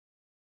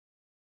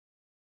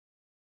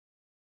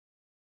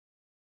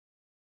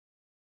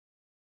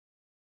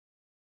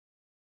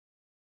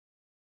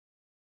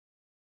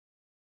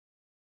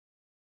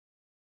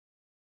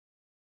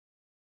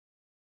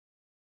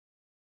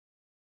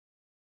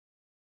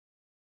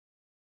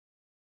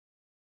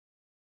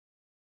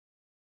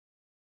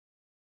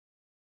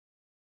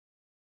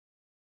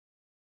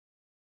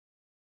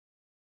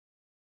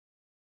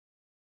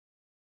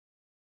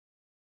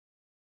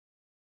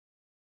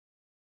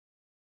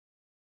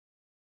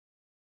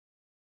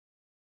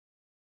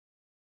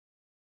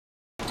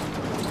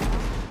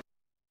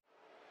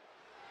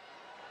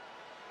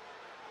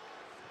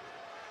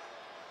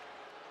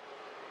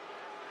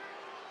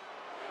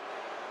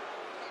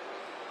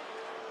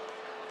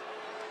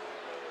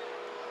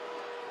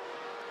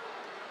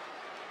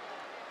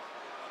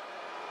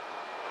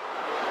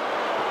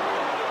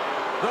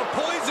The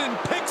Poison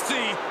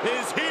Pixie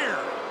is here.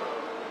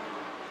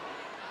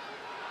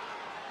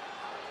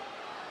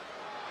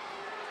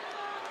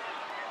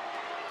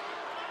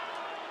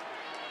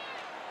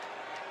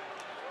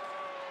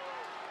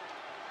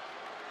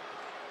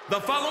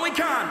 The following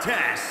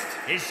contest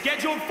is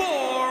scheduled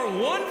for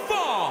one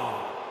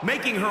fall.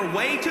 Making her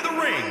way to the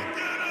ring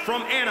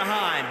from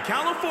Anaheim,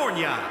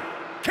 California,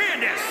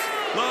 Candice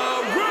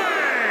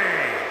LeRae.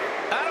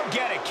 I don't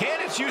get it.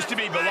 Candice used to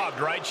be beloved,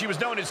 right? She was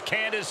known as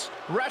Candice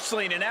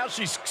Wrestling, and now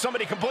she's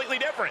somebody completely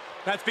different.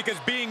 That's because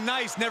being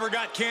nice never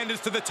got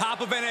Candice to the top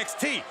of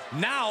NXT.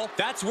 Now,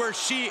 that's where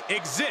she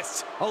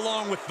exists,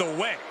 along with The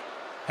Way.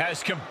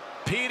 Has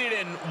competed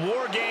in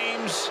War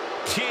Games,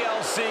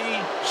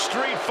 TLC,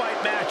 street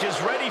fight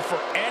matches, ready for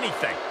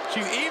anything.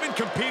 She's even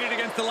competed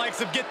against the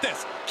likes of, get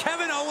this,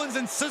 Kevin Owens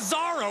and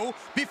Cesaro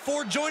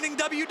before joining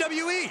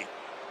WWE.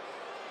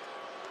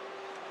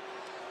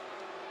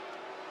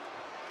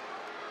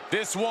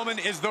 This woman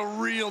is the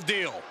real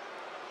deal.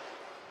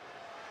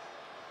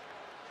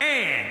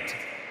 And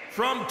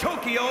from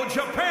Tokyo,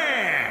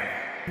 Japan,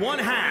 one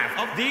half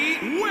of the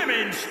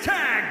Women's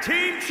Tag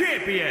Team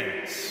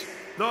Champions,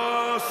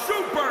 the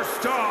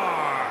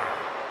Superstar.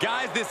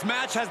 Guys, this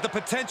match has the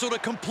potential to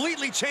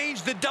completely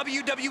change the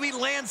WWE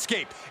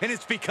landscape, and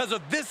it's because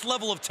of this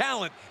level of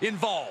talent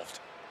involved.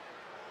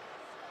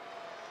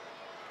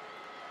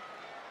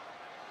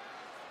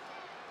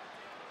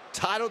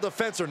 Title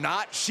defense or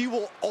not, she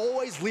will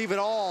always leave it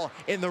all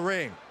in the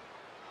ring.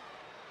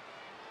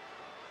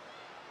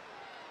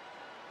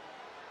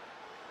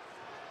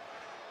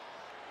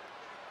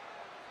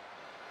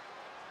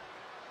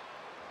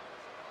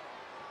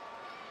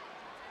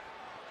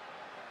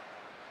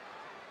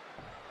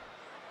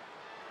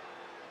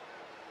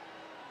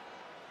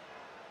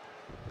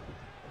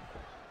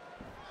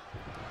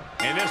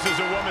 And this is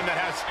a woman that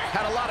has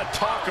had a lot of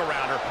talk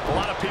around her. A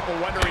lot of people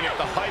wondering if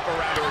the hype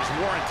around her is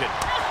warranted.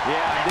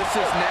 Yeah, this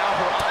is now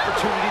her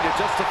opportunity to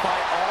justify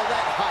all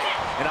that hype.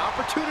 An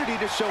opportunity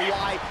to show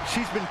why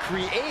she's been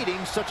creating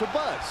such a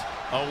buzz.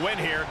 A win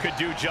here could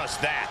do just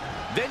that.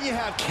 Then you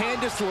have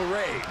Candice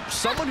LeRae,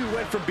 someone who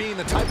went from being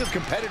the type of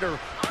competitor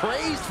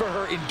praised for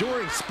her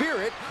enduring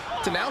spirit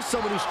to now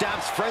someone who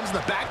stabs friends in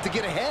the back to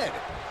get ahead.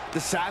 The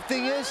sad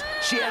thing is,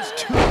 she has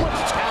too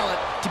much talent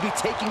to be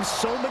taking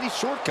so many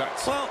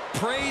shortcuts. Well,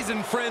 praise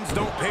and friends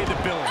don't pay the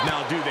bills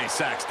now, do they,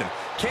 Saxton?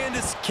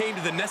 Candice came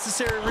to the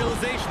necessary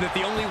realization that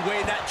the only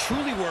way that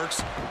truly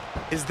works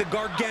is the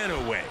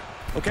Gargano way.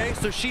 Okay,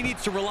 so she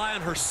needs to rely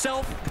on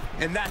herself,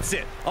 and that's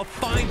it. A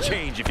fine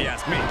change, if you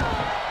ask me.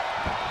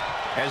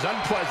 As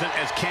unpleasant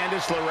as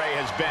Candice LeRae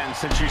has been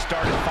since she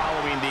started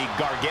following the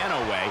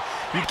Gargano way,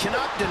 you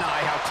cannot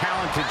deny how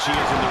talented she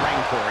is in the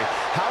ring, Corey.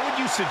 How would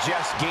you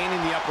suggest gaining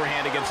the upper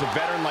hand against a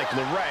veteran like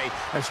LeRae,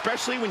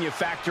 especially when you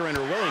factor in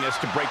her willingness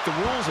to break the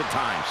rules at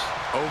times?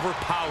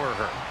 Overpower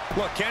her.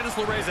 Look, Candice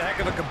LeRae is a heck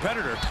of a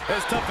competitor,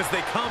 as tough as they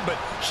come, but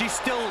she's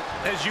still,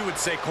 as you would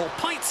say, Cole,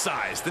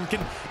 pint-sized and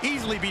can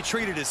easily be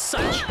treated as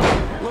such.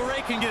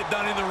 LeRae can get it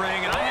done in the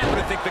ring, and I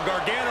happen to think the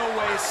Gargano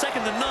way is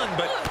second to none,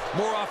 but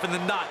more often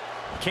than not,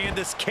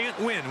 Candice can't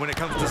win when it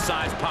comes to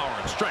size, power,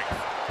 and strength.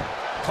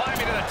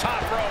 Climbing to the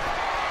top rope.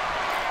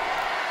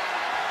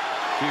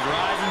 She's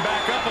rising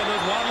back up on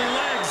those wobbly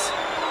legs.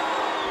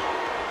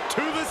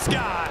 To the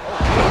sky.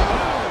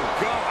 Oh,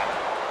 God.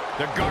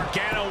 The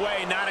Gargano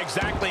way not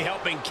exactly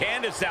helping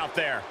Candice out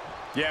there.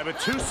 Yeah, but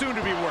too soon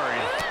to be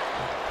worried.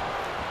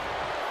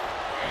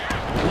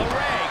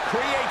 LeRae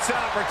creates an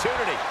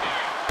opportunity.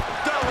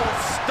 Double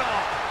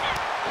stomp.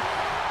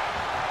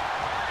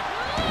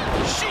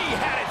 She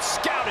had it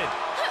scouted.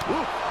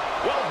 Ooh,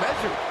 well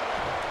measured.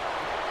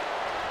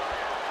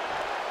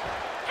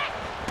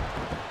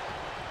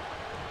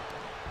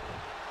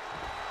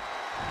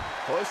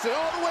 Hoist it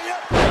all the way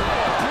up.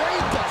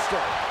 Brain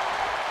buster.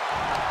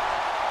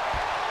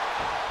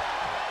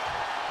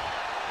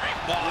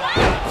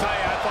 I'll tell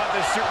you, I thought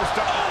this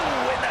superstar...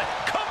 Oh, and the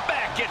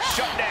comeback gets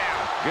shut down.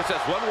 Guess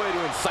that's one way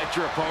to incite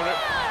your opponent.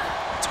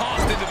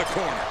 Tossed into the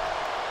corner.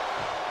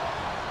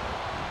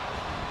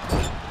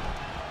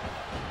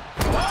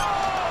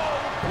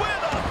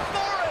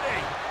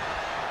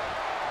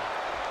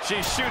 She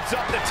shoots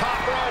up the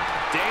top rope.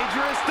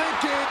 Dangerous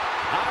thinking.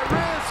 High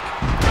risk.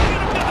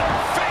 Another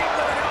feint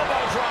with an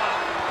elbow drop.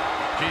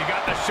 She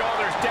got the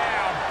shoulders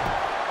down.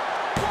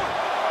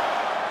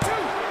 1,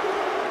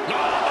 2.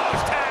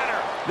 Almost had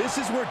her. This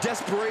is where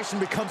desperation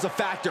becomes a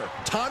factor.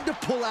 Time to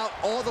pull out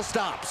all the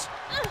stops.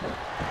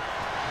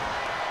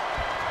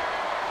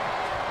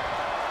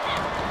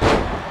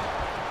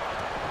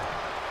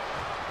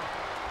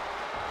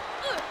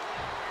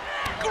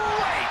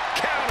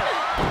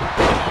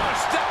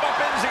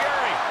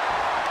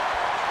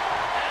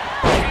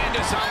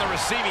 On the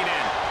receiving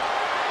end.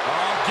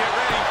 Oh, get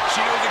ready. She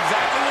knows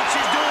exactly what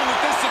she's doing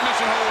with this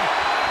submission hold.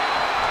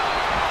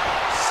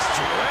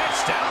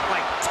 Stretched out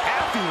like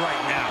taffy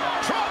right now.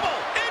 Trouble!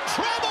 In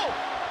trouble!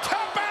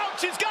 Tap out!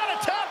 She's got to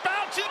tap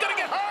out! She's going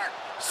to get hurt!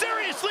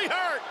 Seriously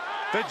hurt!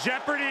 The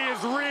jeopardy is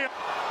real.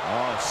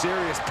 Oh,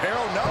 serious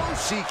peril. No,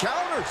 she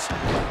counters.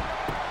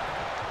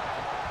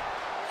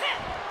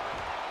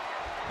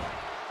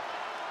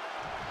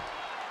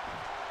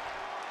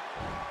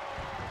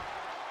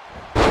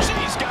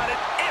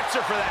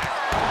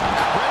 back.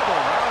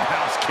 Incredible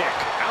roundhouse kick.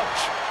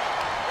 Ouch.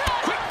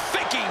 Quick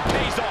thinking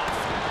pays off.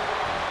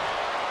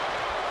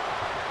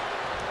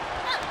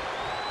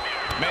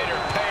 Made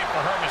her pay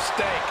for her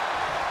mistake.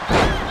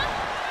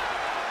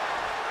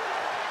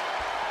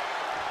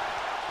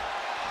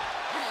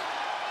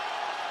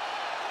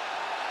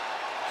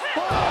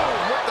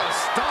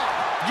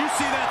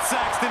 See that,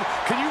 Saxton?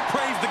 Can you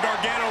praise the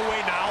Gargano way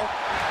now?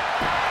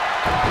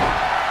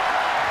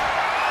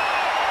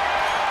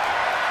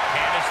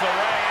 Candice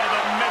LeRae into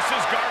the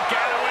Mrs.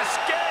 Gargano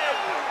escape.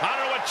 I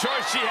don't know what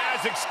choice she has.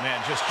 Man,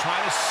 just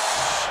trying to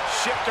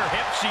shift her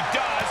hip. She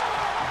does.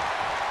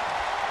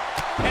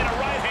 And a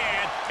right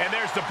hand, and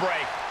there's the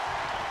break.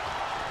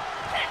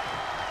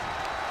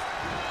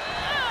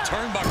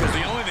 Turnbuckle's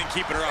the only thing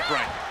keeping her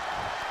upright.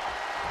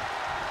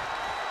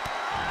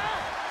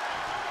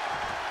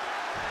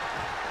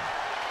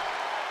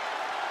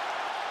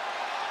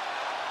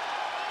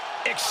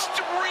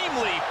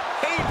 Extremely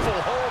painful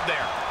hold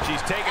there. She's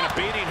taking a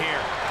beating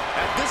here.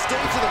 At this stage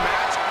of the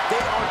match,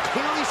 they are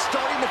clearly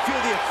starting to feel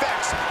the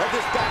effects of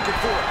this back and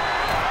forth.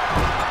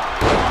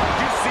 Did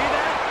you see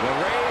that?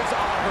 LeRae's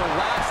on her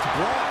last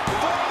breath.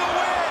 For the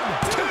win!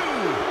 2!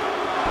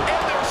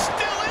 And they're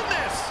still in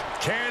this!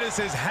 Candice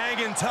is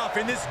hanging tough.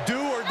 In this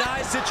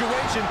do-or-die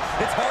situation,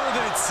 it's harder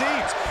than it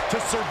seems to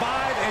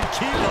survive and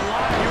keep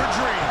alive your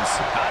dreams.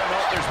 I don't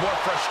know if there's more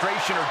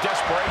frustration or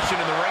desperation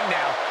in the ring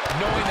now,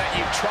 knowing that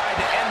you've tried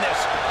to end this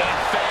and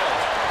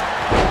failed.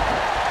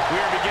 We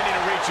are beginning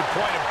to reach a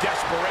point of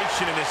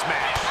desperation in this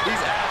match.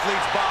 These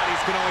athletes' bodies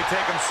can only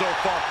take them so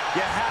far.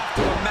 You have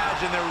to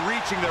imagine they're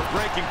reaching their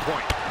breaking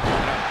point.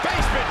 And a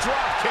basement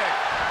drop kick.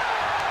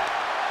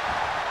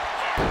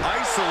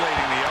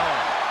 Isolating the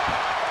arm.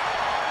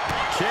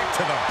 Kick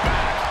to the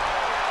back.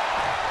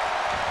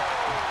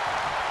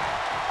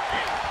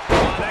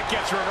 Oh, that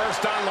gets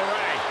reversed on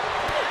LeRae.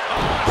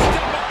 Oh,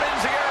 step up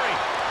Enziguri.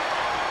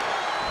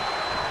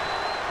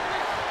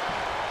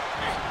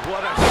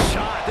 What a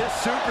shot. This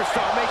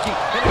superstar making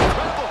an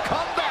incredible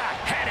comeback.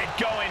 Had it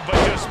going, but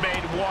just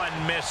made one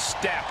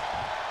misstep.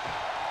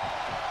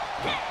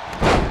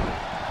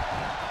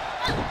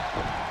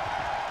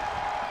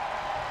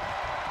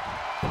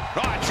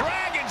 Oh,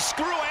 dragon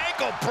screw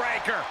ankle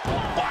breaker.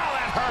 Wow,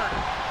 that hurt.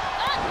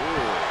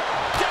 Ooh.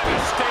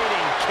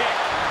 Devastating kick.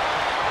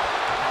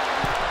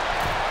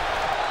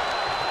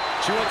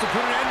 She wants to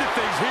put an end to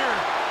things here.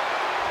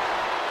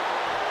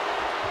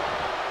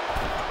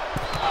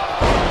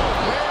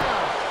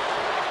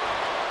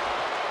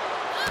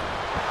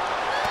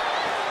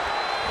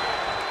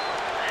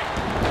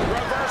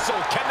 Reversal.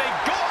 Can they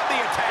go on the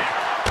attack?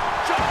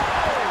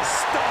 Oh,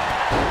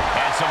 stop.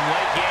 And some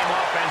late game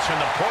offense from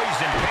the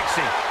Poison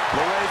Pixie.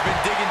 LeRae's been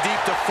digging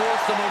deep to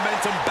force the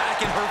momentum back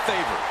in her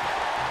favor.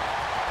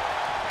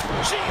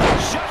 She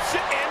shuts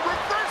it and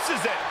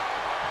reverses it.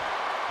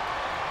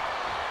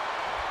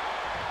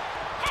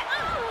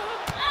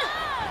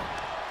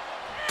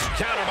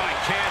 Counter by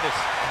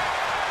Candice.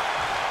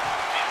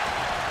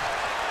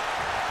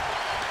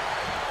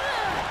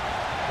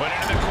 Put it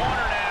in the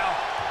corner now.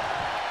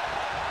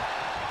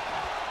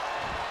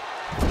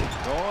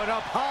 Going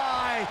up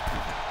high.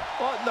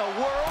 What in the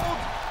world?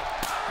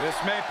 This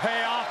may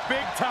pay off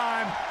big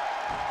time,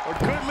 or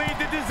could lead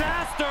to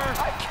disaster.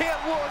 I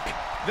can't look.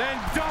 Then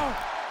don't.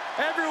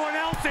 Everyone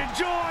else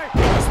enjoy.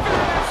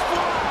 Spanish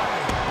fly.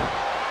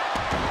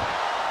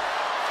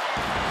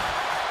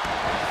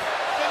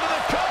 Into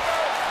the cover.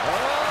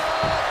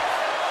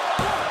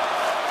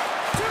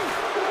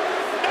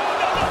 No.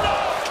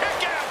 Kick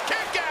out,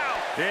 kick out.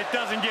 It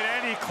doesn't get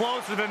any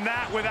closer than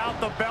that without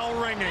the bell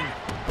ringing.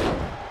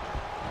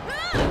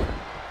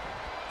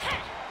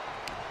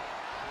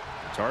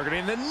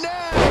 Targeting the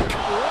neck.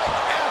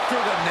 Right after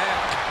the neck.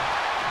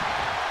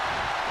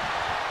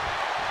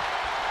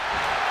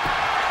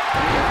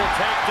 Beautiful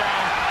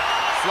takedown.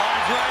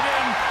 Slides right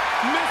in.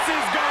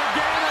 Misses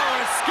Gargano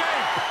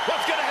escape.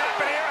 What's going to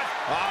happen here?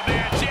 Oh,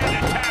 man, she had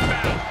to tap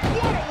out.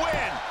 What a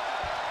win.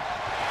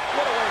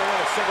 What a way to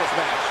win a singles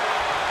match.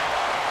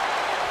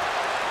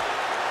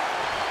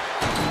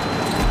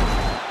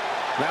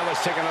 Now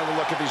let's take another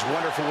look at these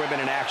wonderful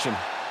women in action.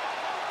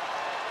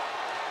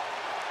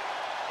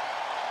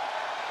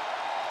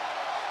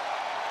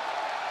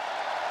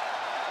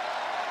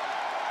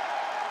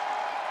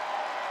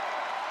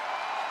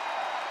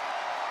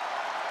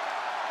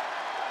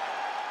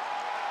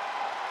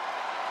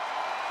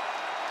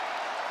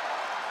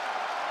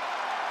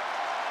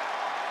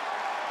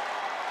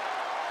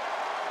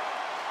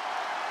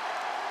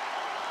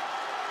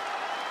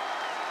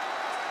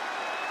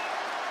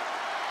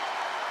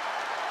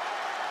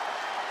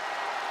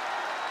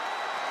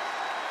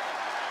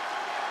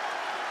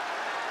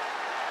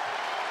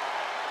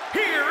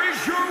 Here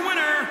is your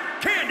winner,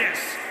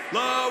 Candice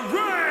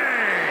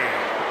LeRae.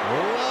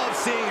 Love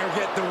seeing her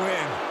get the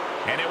win.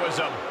 And it was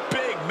a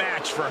big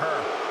match for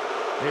her.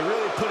 They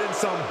really put in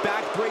some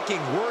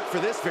back-breaking work for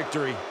this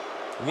victory.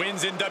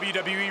 Wins in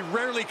WWE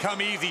rarely come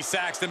easy,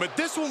 Saxton, but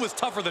this one was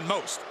tougher than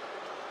most.